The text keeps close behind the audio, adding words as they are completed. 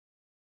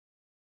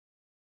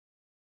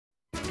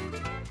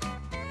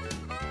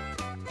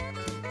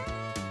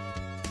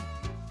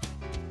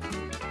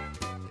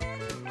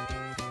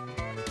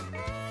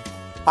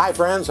Hi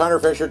friends, Hunter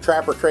Fisher,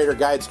 Trapper, Trader,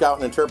 Guide, Scout,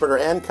 and Interpreter,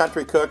 and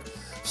Country Cook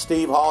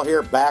Steve Hall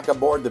here, back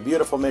aboard the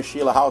beautiful Miss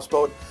Sheila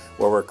houseboat,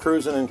 where we're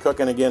cruising and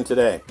cooking again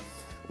today.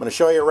 I'm going to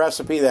show you a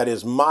recipe that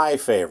is my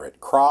favorite,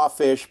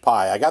 crawfish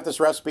pie. I got this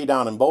recipe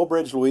down in Bow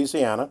Bridge,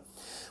 Louisiana.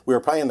 We were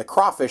playing the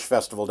Crawfish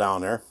Festival down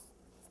there.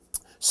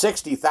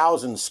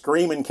 60,000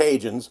 screaming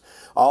Cajuns,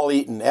 all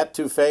eating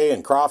etouffee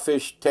and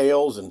crawfish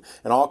tails and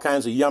all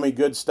kinds of yummy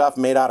good stuff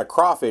made out of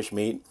crawfish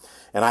meat.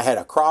 And I had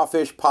a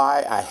crawfish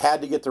pie. I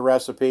had to get the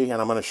recipe, and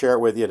I'm going to share it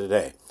with you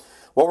today.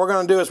 What we're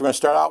going to do is we're going to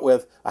start out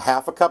with a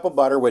half a cup of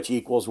butter, which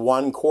equals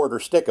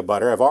 1/4 stick of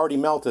butter. I've already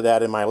melted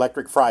that in my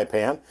electric fry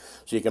pan,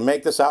 so you can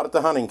make this out at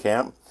the hunting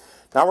camp.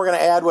 Now we're going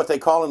to add what they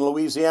call in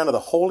Louisiana the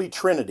Holy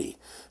Trinity.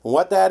 And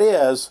what that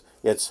is,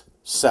 it's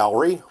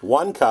celery,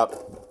 1 cup,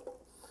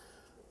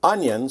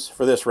 onions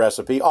for this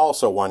recipe,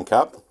 also 1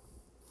 cup,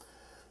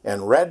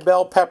 and red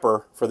bell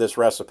pepper for this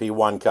recipe,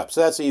 1 cup.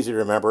 So that's easy to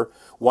remember,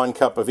 1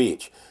 cup of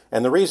each.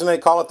 And the reason they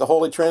call it the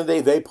Holy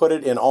Trinity, they put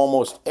it in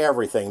almost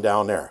everything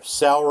down there.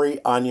 Celery,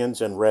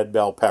 onions, and red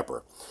bell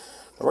pepper.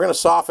 Now we're going to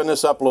soften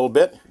this up a little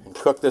bit and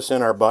cook this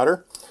in our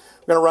butter.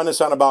 We're going to run this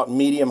on about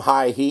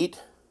medium-high heat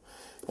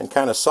and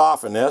kind of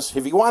soften this.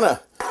 If you want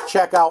to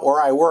check out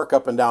where I work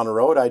up and down the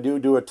road, I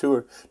do a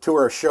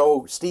tour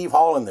show Steve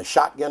Hall and the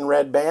Shotgun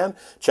Red Band.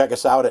 Check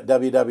us out at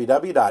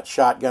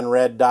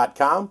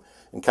www.shotgunred.com.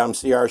 and come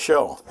see our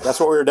show. That's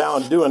what we were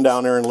doing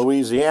down there in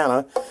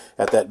Louisiana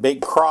at that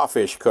big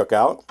crawfish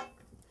cookout,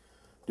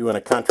 doing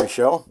a country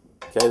show.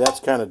 Okay, that's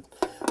kind of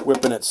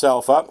whipping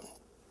itself up.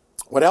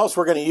 What else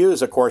we're going to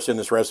use, of course, in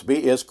this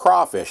recipe is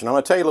crawfish, and I'm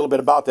going to tell you a little bit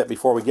about that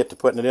before we get to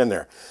putting it in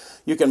there.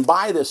 You can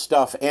buy this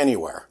stuff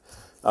anywhere.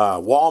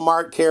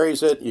 Walmart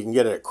carries it, you can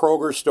get it at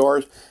Kroger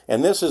stores,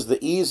 and this is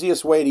the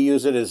easiest way to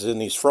use it is in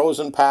these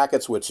frozen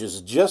packets, which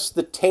is just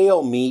the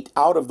tail meat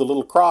out of the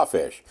little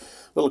crawfish.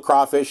 Little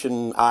crawfish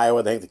in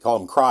Iowa, I think they call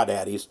them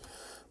crawdaddies,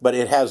 but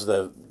it has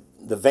the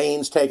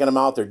veins taken them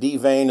out, they're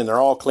deveined and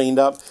they're all cleaned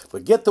up.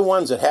 But get the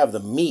ones that have the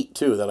meat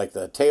too, they're like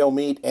the tail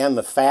meat and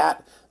the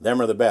fat, them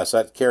are the best.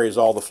 That carries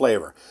all the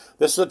flavor.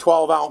 This is a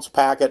 12-ounce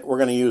packet. We're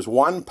going to use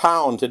 1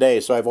 pound today,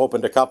 so I've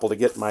opened a couple to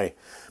get my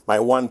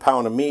 1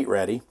 pound of meat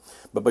ready.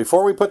 But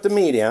before we put the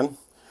meat in,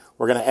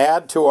 we're going to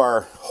add to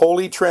our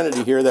Holy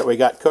Trinity here that we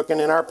got cooking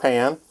in our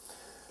pan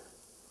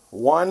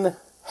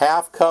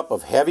 1/2 cup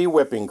of heavy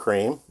whipping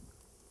cream.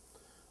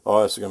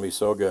 Oh, this is going to be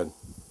so good.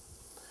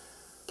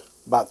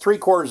 About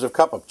 3/4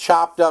 cup of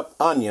chopped up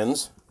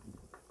onions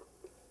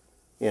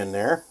in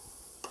there.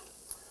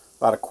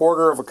 About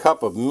 1/4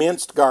 cup of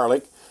minced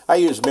garlic. I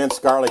use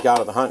minced garlic out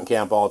at the hunting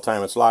camp all the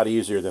time. It's a lot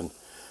easier than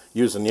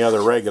using the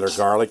other regular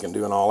garlic and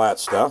doing all that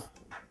stuff.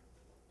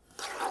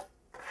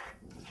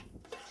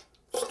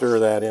 Stir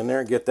that in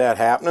there, get that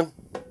happening.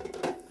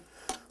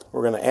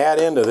 We're going to add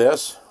into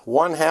this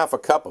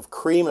 1/2 cup of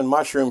cream and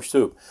mushroom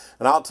soup.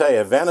 And I'll tell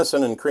you,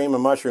 venison and cream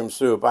and mushroom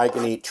soup, I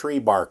can eat tree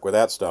bark with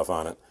that stuff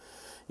on it.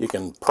 You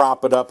can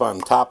prop it up on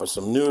top of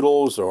some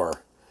noodles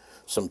or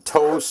some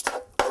toast.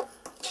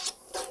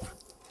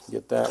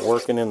 Get that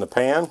working in the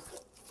pan.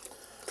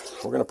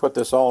 We're going to put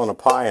this all in a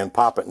pie and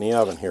pop it in the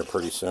oven here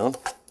pretty soon.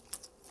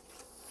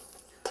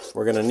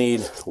 We're going to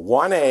need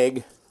 1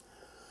 egg,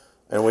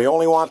 and we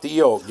only want the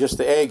yolk, just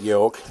the egg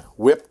yolk,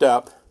 whipped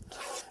up.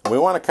 And we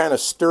want to kind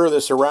of stir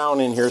this around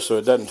in here so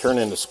it doesn't turn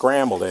into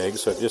scrambled eggs,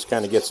 so it just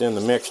kind of gets in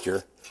the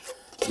mixture.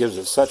 It gives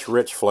it such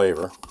rich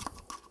flavor.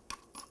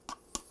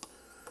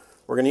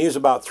 We're going to use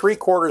about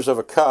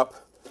 3/4 cup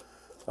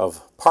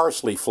of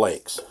parsley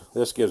flakes.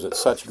 This gives it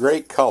such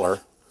great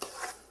color.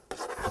 I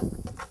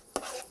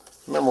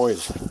remember we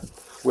was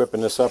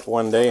whipping this up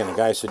one day and the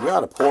guy said, you ought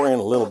to pour in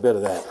a little bit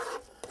of that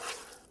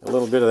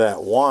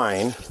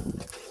wine.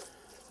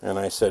 And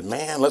I said,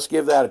 man, let's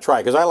give that a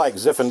try, because I like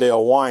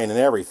Zinfandel wine and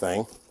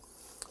everything.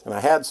 And I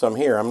had some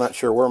here. I'm not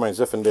sure where my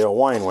Zinfandel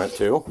wine went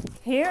to.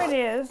 Here it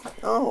is.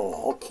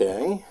 Oh,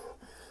 okay.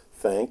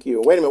 Thank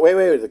you. Wait a minute.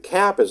 Wait. The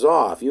cap is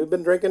off. You've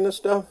been drinking this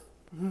stuff?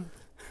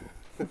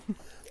 Mm-hmm.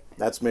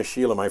 That's Miss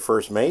Sheila, my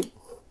first mate.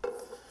 I'm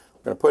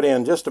going to put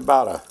in just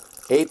about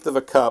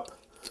 1/8 cup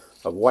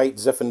of white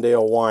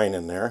Zinfandel wine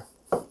in there.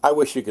 I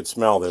wish you could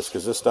smell this,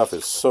 because this stuff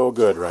is so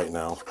good right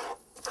now.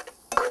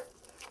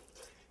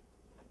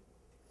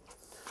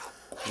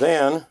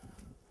 Then,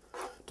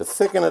 to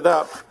thicken it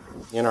up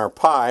in our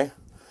pie,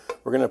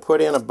 we're going to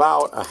put in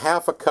about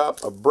 1/2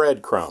 cup of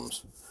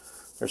breadcrumbs.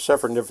 There's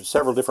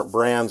several different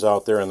brands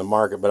out there in the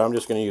market, but I'm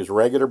just going to use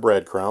regular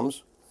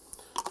breadcrumbs.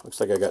 Looks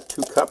like I got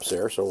 2 cups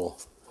there, so we'll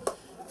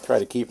try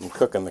to keep them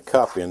cooking the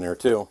cup in there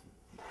too.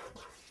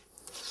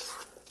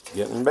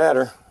 Getting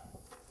better.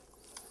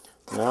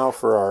 Now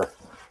for our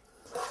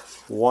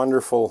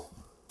wonderful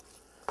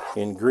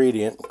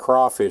ingredient,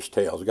 crawfish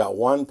tails. We've got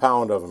 1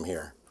 pound of them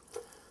here.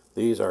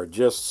 These are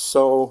just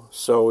so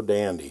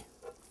dandy.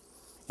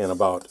 And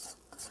about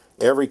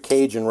every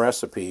Cajun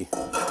recipe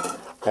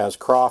has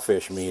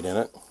crawfish meat in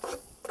it.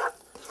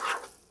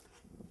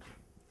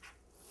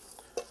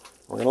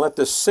 We're going to let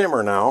this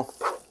simmer now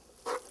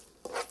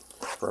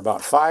for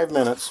about 5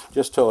 minutes,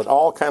 just till it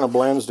all kind of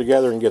blends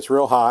together and gets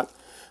real hot.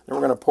 Then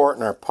we're going to pour it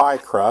in our pie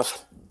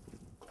crust.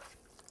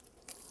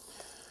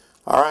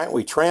 All right,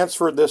 we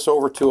transferred this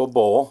over to a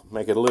bowl,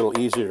 make it a little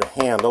easier to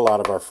handle out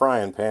of our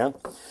frying pan.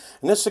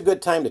 And this is a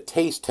good time to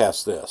taste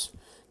test this.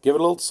 Give it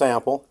a little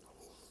sample.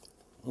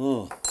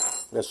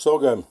 That's so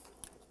good.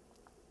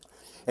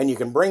 And you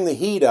can bring the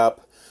heat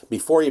up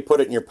before you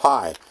put it in your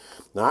pie.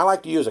 Now I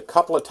like to use a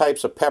couple of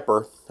types of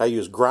pepper. I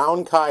use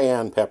ground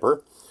cayenne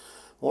pepper.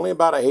 Only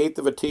about 1/8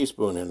 of a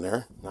teaspoon in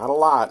there. Not a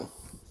lot.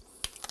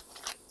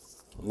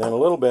 And then a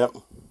little bit.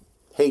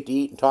 Hate to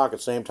eat and talk at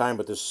the same time,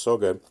 but this is so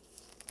good.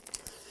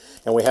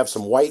 And we have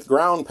some white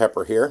ground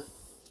pepper here.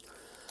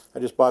 I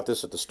just bought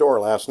this at the store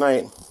last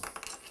night,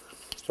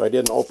 so I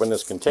didn't open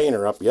this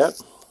container up yet.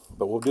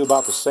 But we'll do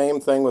about the same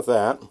thing with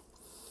that.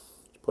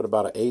 Put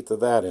about 1/8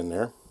 of that in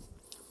there.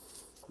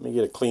 Let me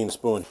get a clean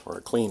spoon or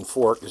a clean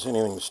fork. There's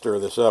anything to stir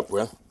this up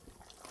with.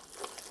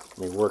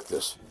 Let me work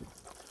this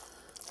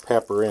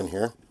pepper in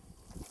here.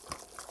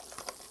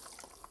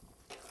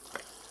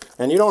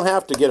 And you don't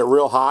have to get it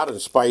real hot and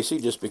spicy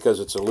just because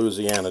it's a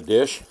Louisiana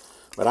dish,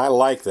 but I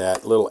like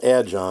that little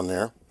edge on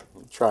there.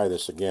 Let me try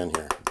this again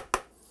here.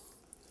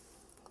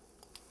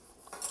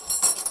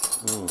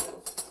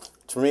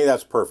 To me,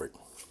 that's perfect.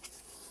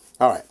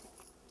 All right,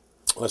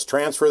 let's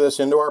transfer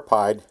this into our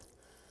pie. Get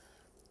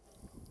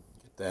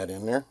that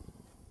in there.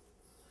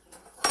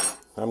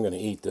 I'm going to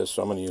eat this,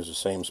 so I'm going to use the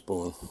same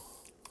spoon.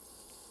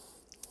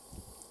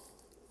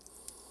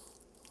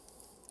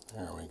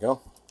 There we go.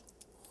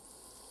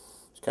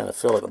 Just kind of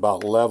fill it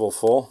about level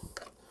full.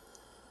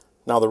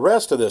 Now the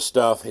rest of this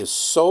stuff is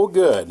so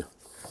good.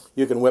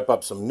 You can whip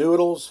up some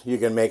noodles. You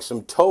can make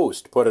some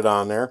toast, put it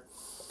on there.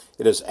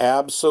 It is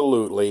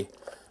absolutely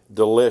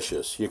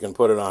delicious. You can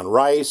put it on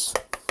rice,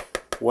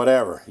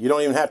 whatever. You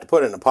don't even have to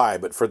put it in a pie,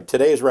 but for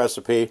today's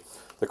recipe,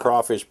 the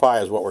crawfish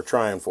pie is what we're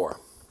trying for.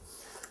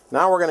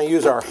 Now we're going to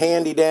use our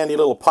handy dandy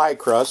little pie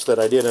crust that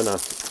I did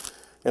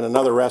in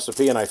another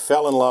recipe, and I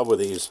fell in love with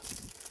these.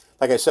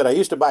 Like I said, I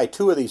used to buy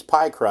 2 of these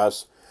pie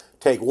crusts,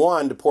 take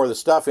one to pour the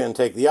stuff in,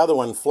 take the other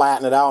one,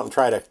 flatten it out, and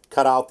try to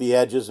cut out the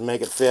edges and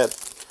make it fit.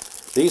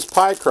 These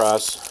pie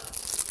crusts,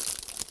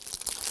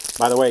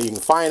 by the way, you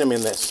can find them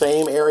in that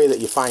same area that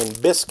you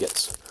find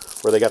biscuits,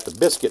 where they got the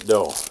biscuit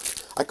dough.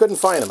 I couldn't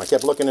find them. I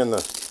kept looking in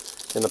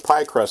the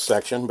pie crust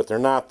section, but they're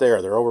not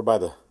there. They're over by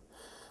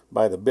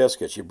the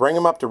biscuits. You bring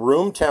them up to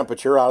room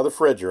temperature out of the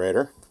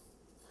refrigerator,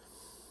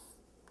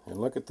 and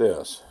look at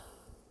this.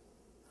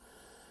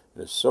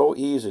 It is so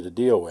easy to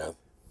deal with.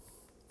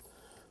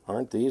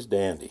 Aren't these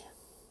dandy?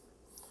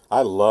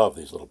 I love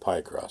these little pie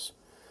crusts.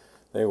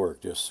 They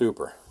work just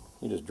super.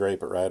 You just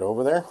drape it right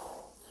over there.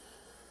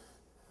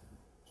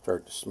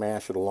 Start to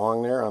smash it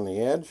along there on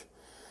the edge.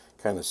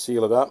 Kind of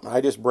seal it up.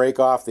 I just break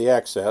off the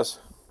excess.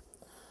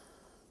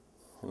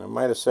 And I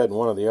might have said in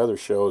one of the other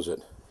shows that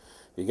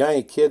if you got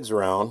any kids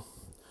around,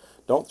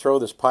 don't throw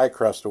this pie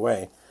crust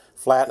away.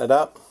 Flatten it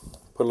up.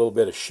 Put a little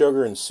bit of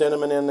sugar and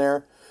cinnamon in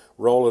there.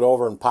 Roll it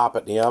over and pop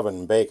it in the oven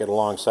and bake it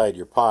alongside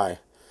your pie.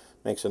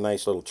 Makes a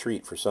nice little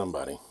treat for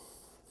somebody.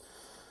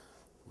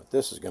 But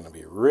this is going to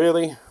be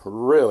really,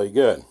 really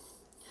good.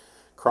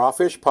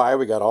 Crawfish pie,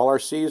 we got all our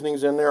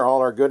seasonings in there, all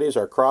our goodies,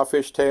 our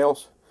crawfish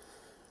tails.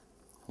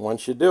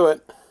 Once you do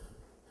it,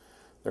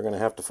 they're going to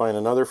have to find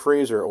another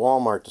freezer at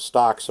Walmart to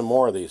stock some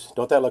more of these.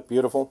 Don't that look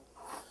beautiful?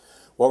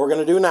 What we're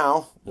going to do now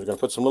is we're going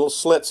to put some little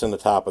slits in the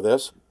top of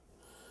this.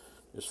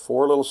 Just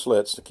 4 little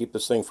slits to keep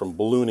this thing from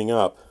ballooning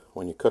up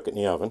when you cook it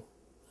in the oven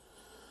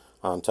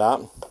on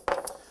top.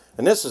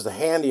 And this is the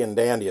handy and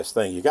dandiest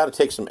thing. You got to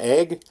take some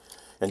egg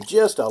and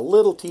just a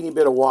little teeny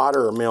bit of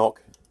water or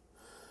milk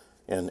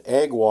and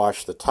egg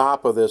wash the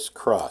top of this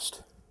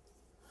crust.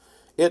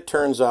 It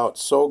turns out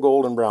so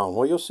golden brown.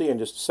 Well, you'll see in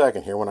just a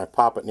second here when I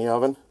pop it in the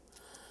oven.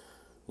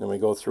 Then we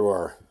go through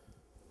our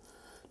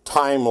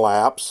time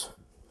lapse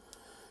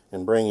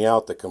and bring you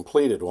out the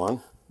completed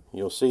one.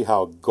 You'll see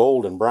how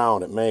golden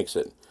brown it makes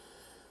it.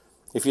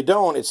 If you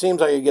don't, it seems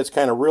like it gets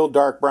kind of real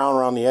dark brown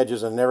around the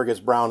edges and never gets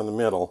brown in the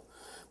middle.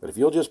 But if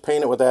you'll just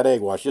paint it with that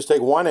egg wash, just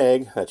take 1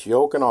 egg, that's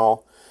yolk and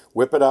all,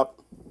 whip it up,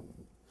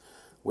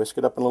 whisk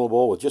it up in a little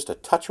bowl with just a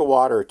touch of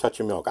water or a touch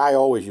of milk. I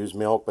always use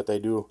milk, but they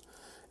do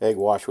egg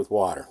wash with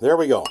water. There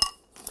we go.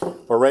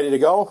 We're ready to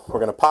go. We're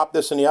going to pop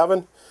this in the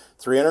oven,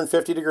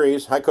 350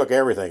 degrees. I cook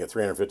everything at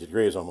 350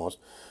 degrees almost.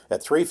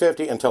 At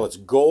 350 until it's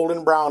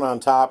golden brown on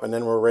top, and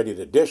then we're ready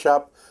to dish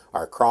up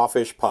our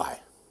crawfish pie.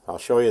 I'll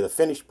show you the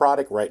finished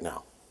product right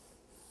now.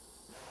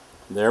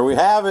 There we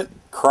have it,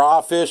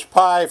 crawfish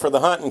pie for the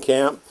hunting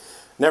camp.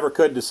 Never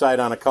could decide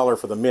on a color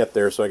for the mitt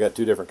there, so I got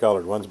 2 different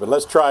colored ones, but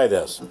let's try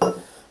this.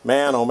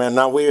 Man, oh man,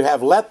 now we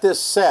have let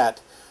this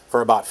set for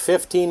about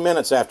 15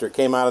 minutes after it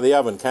came out of the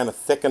oven. Kind of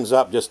thickens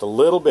up just a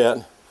little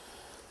bit.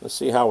 Let's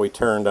see how we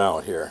turned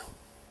out here.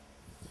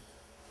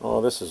 Oh,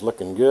 this is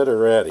looking good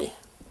already.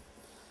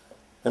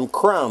 Them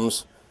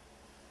crumbs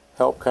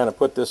help kind of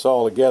put this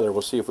all together.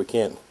 We'll see if we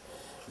can't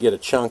get a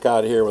chunk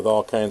out here with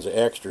all kinds of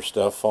extra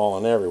stuff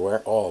falling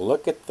everywhere. Oh,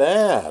 look at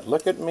that.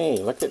 Look at me.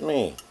 Look at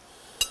me.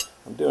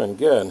 I'm doing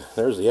good.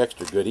 There's the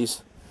extra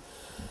goodies.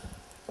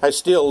 I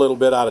steal a little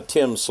bit out of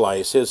Tim's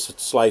slice. His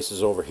slice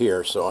is over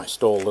here, so I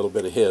stole a little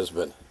bit of his,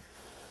 but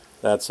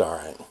that's all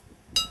right.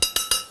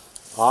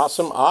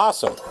 Awesome,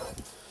 awesome.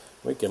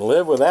 We can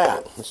live with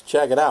that. Let's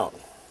check it out.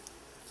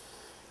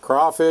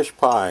 Crawfish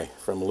pie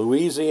from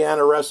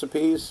Louisiana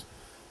Recipes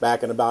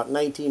back in about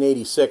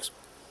 1986.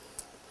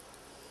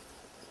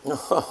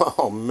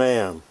 Oh,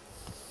 man.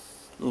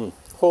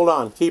 Hold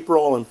on. Keep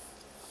rolling.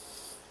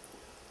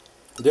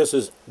 This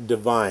is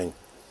divine.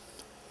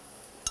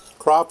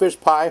 Crawfish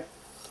pie.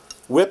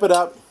 Whip it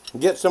up.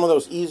 Get some of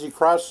those easy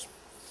crusts.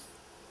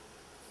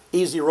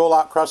 Easy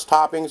roll-out crust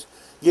toppings.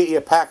 Get you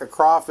a pack of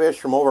crawfish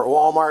from over at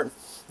Walmart.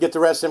 Get the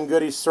rest of them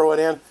goodies. Throw it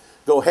in.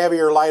 Go heavy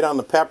or light on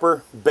the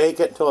pepper. Bake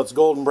it until it's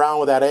golden brown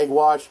with that egg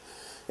wash.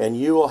 And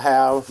you will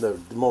have the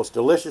most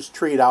delicious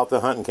treat out the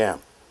hunting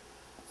camp.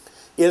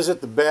 Is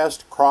it the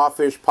best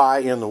crawfish pie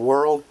in the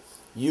world?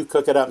 You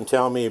cook it up and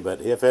tell me,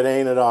 but if it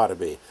ain't, it ought to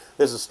be.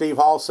 This is Steve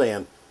Hall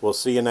saying, we'll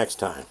see you next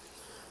time.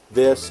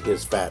 This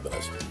is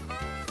fabulous.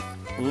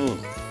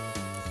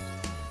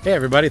 Hey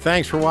everybody,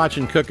 thanks for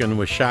watching Cooking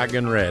with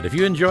Shotgun Red. If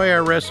you enjoy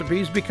our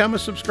recipes, become a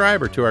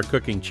subscriber to our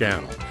cooking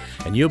channel,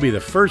 and you'll be the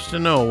first to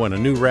know when a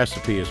new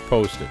recipe is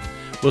posted.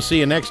 We'll see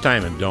you next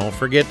time, and don't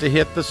forget to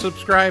hit the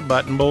subscribe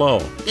button below.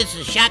 This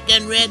is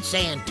Shotgun Red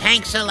saying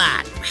thanks a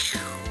lot.